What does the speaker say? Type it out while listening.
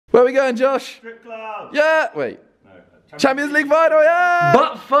Where are we going, Josh? Strip club. Yeah, wait. Champions League final, yeah!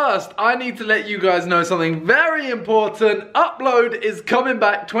 But first, I need to let you guys know something very important. Upload is coming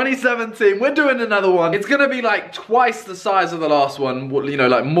back 2017. We're doing another one. It's gonna be like twice the size of the last one. You know,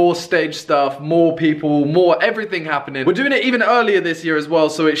 like more stage stuff, more people, more everything happening. We're doing it even earlier this year as well,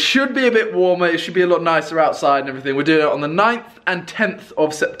 so it should be a bit warmer. It should be a lot nicer outside and everything. We're doing it on the 9th and 10th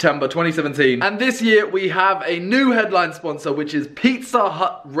of September 2017. And this year we have a new headline sponsor, which is Pizza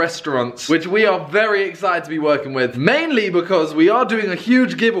Hut Restaurants, which we are very excited to be working with. Mainly because we are doing a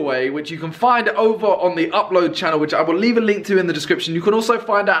huge giveaway, which you can find over on the Upload channel, which I will leave a link to in the description. You can also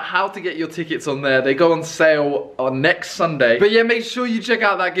find out how to get your tickets on there. They go on sale on next Sunday. But yeah, make sure you check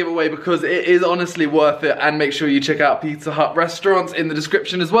out that giveaway because it is honestly worth it. And make sure you check out Pizza Hut Restaurants in the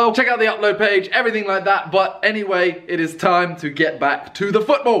description as well. Check out the Upload page, everything like that. But anyway, it is time to get back to the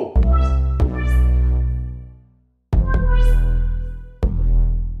football.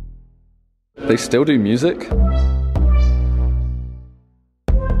 They still do music?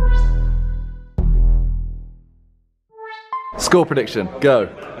 Score prediction, go.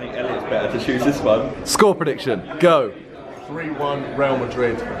 I think Elliot's better to choose this one. Score prediction, go. 3-1 Real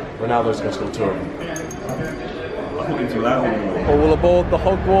Madrid. Ronaldo's going to score 2 of them. I thought it was loud. All aboard the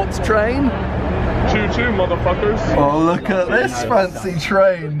Hogwarts train. 2-2, motherfuckers. Oh, look at this fancy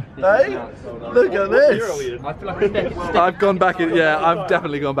train. Hey? Look at this. I've gone back in, yeah, I've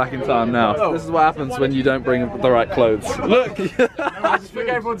definitely gone back in time now. This is what happens when you don't bring the right clothes. Look. I just think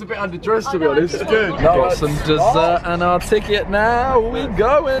everyone's a bit underdressed, to be honest. It's good. Got some dessert and our ticket now. We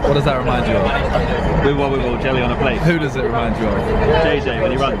going. What does that remind you of? With what we will, jelly on a plate. Who does it remind you of? JJ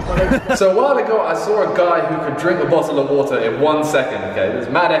when he runs. So a while ago I saw a guy who could drink a bottle of water in 1 second, okay? There's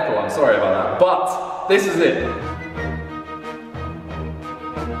mad echo, I'm sorry about that. But this is it.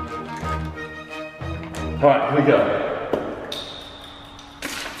 Alright, here we go.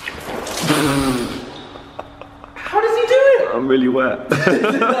 How does he do it? I'm really wet.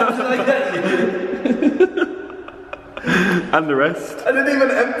 Did I get you? And the rest. I didn't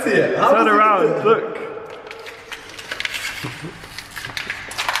even empty it. How Turn does he around, do it? look.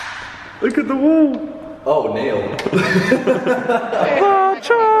 Look at the wall. Oh, Neil. The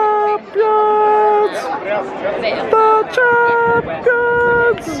champions! The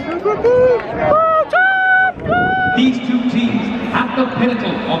champions! The champions! These two teams at the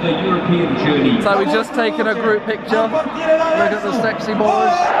pinnacle of the European journey. So we've just taken a group picture. Look at the sexy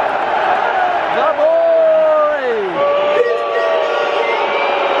boys. The boy!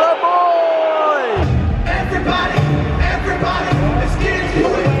 The boy! Everybody, let's get into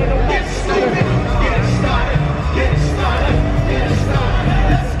it. Get stupid, get started, get started, get started.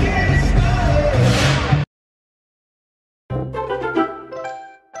 Let's get started.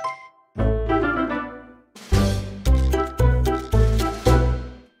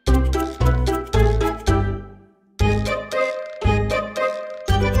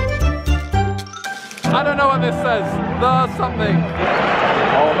 I don't know what this says. The something.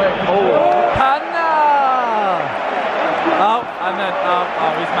 Oh, wait. Oh. Panna! Oh, and then, oh,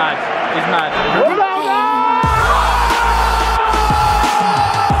 he's mad. He's mad. Look at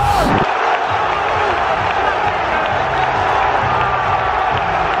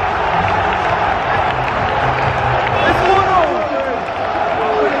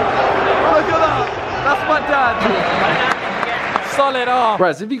that. That's my dad. Solid off.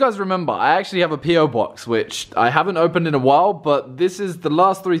 Right, if you guys remember, I actually have a PO box which I haven't opened in a while, but this is the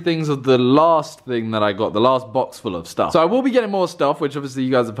last 3 things of the last thing that I got, the last box full of stuff. So I will be getting more stuff, which obviously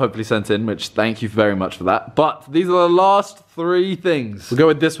you guys have hopefully sent in, which thank you very much for that. But these are the last 3 things. We'll go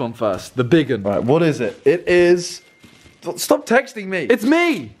with this one first, the big one. Right, what is it? It is... Stop texting me. It's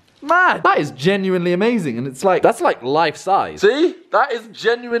me. Mad. That is genuinely amazing, and it's like, that's like life size. See? That is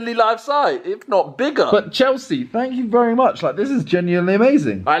genuinely life size, if not bigger. But Chelsea, thank you very much. Like, this is genuinely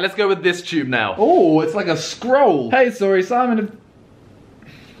amazing. All right, let's go with this tube now. Oh, it's like a scroll. Hey, sorry, Simon.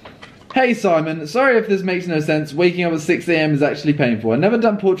 Hey Simon, sorry if this makes no sense. Waking up at 6 AM is actually painful. I've never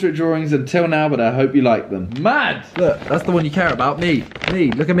done portrait drawings until now, but I hope you like them. Mad! Look, that's the one you care about. Me,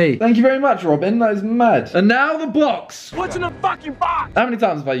 look at me. Thank you very much, Robin. That is mad. And now the box. What's in the fucking box? How many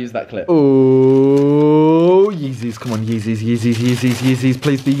times have I used that clip? Oh, Yeezys. Come on, Yeezys, Yeezys, Yeezys, Yeezys.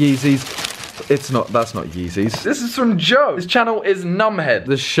 Please be Yeezys. It's not, that's not Yeezys. This is from Joe. His channel is Numbhead.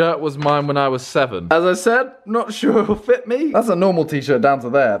 This shirt was mine when I was 7. As I said, not sure it'll fit me. That's a normal t-shirt down to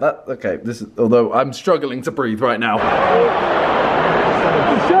there. Okay, this is, although I'm struggling to breathe right now.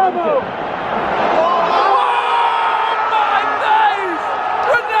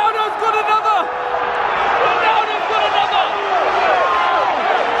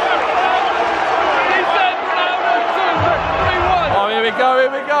 Here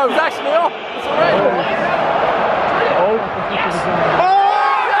we go. No, it's actually off. It's already.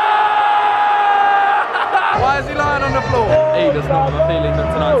 Why is he lying on the floor? He does not have a feeling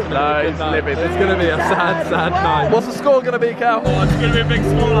that tonight's going to be a good night. It's going to be a sad, sad night. What's the score going to be, Cal? Oh, it's going to be a big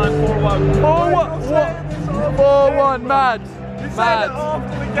scoreline, 4-1. 4-1? 4-1, mad. Mad.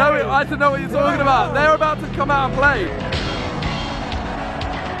 No, I don't know what you're talking about. They're about to come out and play.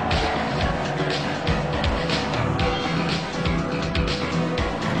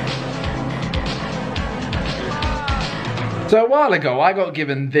 So a while ago, I got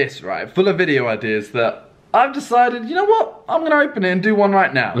given this, right, full of video ideas that I've decided, you know what, I'm gonna open it and do one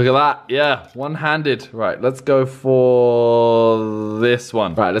right now. Look at that, yeah, one-handed. Right, let's go for this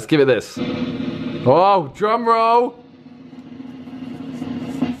one. Right, let's give it this. Oh, drum roll.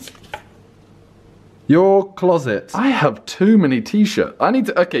 Your closet. I have too many t-shirts. I need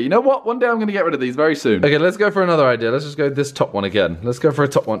to, okay, you know what? One day I'm gonna get rid of these very soon. Okay, let's go for another idea. Let's just go this top one again. Let's go for a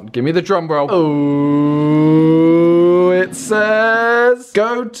top one. Give me the drum roll. Oh, it says,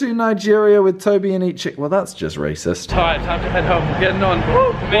 go to Nigeria with Toby and eat chicken. Well, that's just racist. All right, time to head home. We're getting on.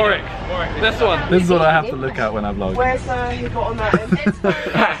 Warwick. This one. This is what I have to look at when I vlog. Where's he got on that end?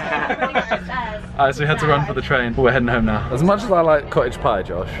 Alright, so we had to run for the train, but we're heading home now. As much as I like cottage pie,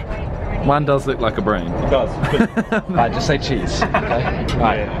 Josh, mine does look like a brain. It does. Right, just say cheese, okay?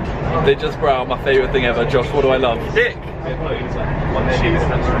 Right. They just brought out my favourite thing ever. Josh, what do I love? Dick! Cheese.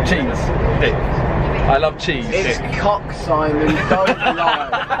 Dick. I love cheese. It's cock, Simon, don't lie.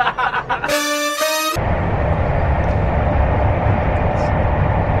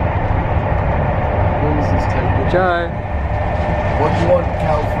 Joe. What do you want,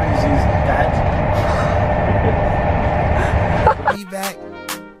 Cal Freezy's dad? We back.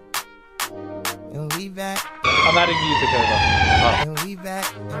 And we back. I'm adding music over. And we back.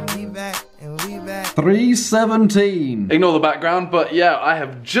 And we back. And we back. 3:17. Ignore the background, but yeah, I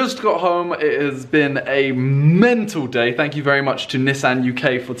have just got home. It has been a mental day. Thank you very much to Nissan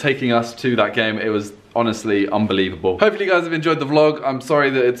UK for taking us to that game. It was honestly unbelievable. Hopefully you guys have enjoyed the vlog. I'm sorry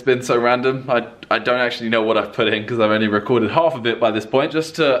that it's been so random. I don't actually know what I've put in because I've only recorded half of it by this point.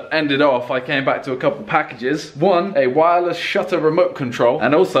 Just to end it off, I came back to a couple packages. One, a wireless shutter remote control,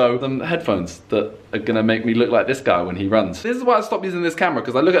 and also some headphones that are gonna make me look like this guy when he runs. This is why I stopped using this camera,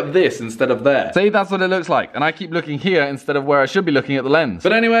 because I look at this instead of there. See, that's what it looks like, and I keep looking here instead of where I should be looking at the lens.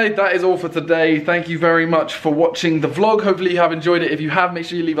 But anyway, that is all for today. Thank you very much for watching the vlog. Hopefully you have enjoyed it. If you have, make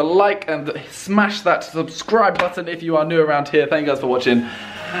sure you leave a like and smash that subscribe button if you are new around here. Thank you guys for watching,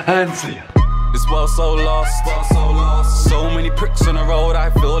 and see ya. This world so lost, so many pricks on the road. I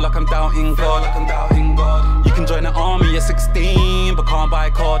feel like I'm doubting God. You can join the army at 16, but can't buy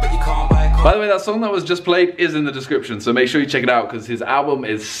a car that you can't buy a car. By the way, that song that was just played is in the description, so make sure you check it out because his album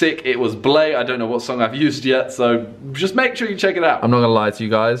is sick. It was Blay. I don't know what song I've used yet, so just make sure you check it out. I'm not gonna lie to you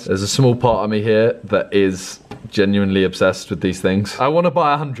guys. There's a small part of me here that is genuinely obsessed with these things. I want to buy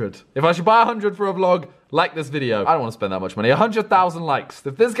 100. If I should buy 100 for a vlog, like this video. I don't want to spend that much money. 100,000 likes.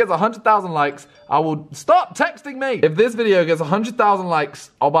 If this gets 100,000 likes, I will stop texting me. If this video gets 100,000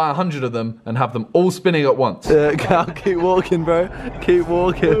 likes, I'll buy 100 of them and have them all spinning at once. Cal, keep walking, bro. Keep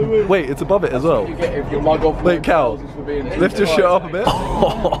walking. Wait, it's above it as well. Wait, Cal, lift your shirt up a bit.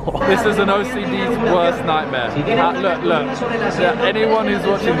 This is an OCD's worst nightmare. Look. Anyone who's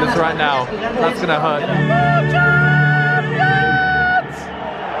watching this right now, that's gonna hurt.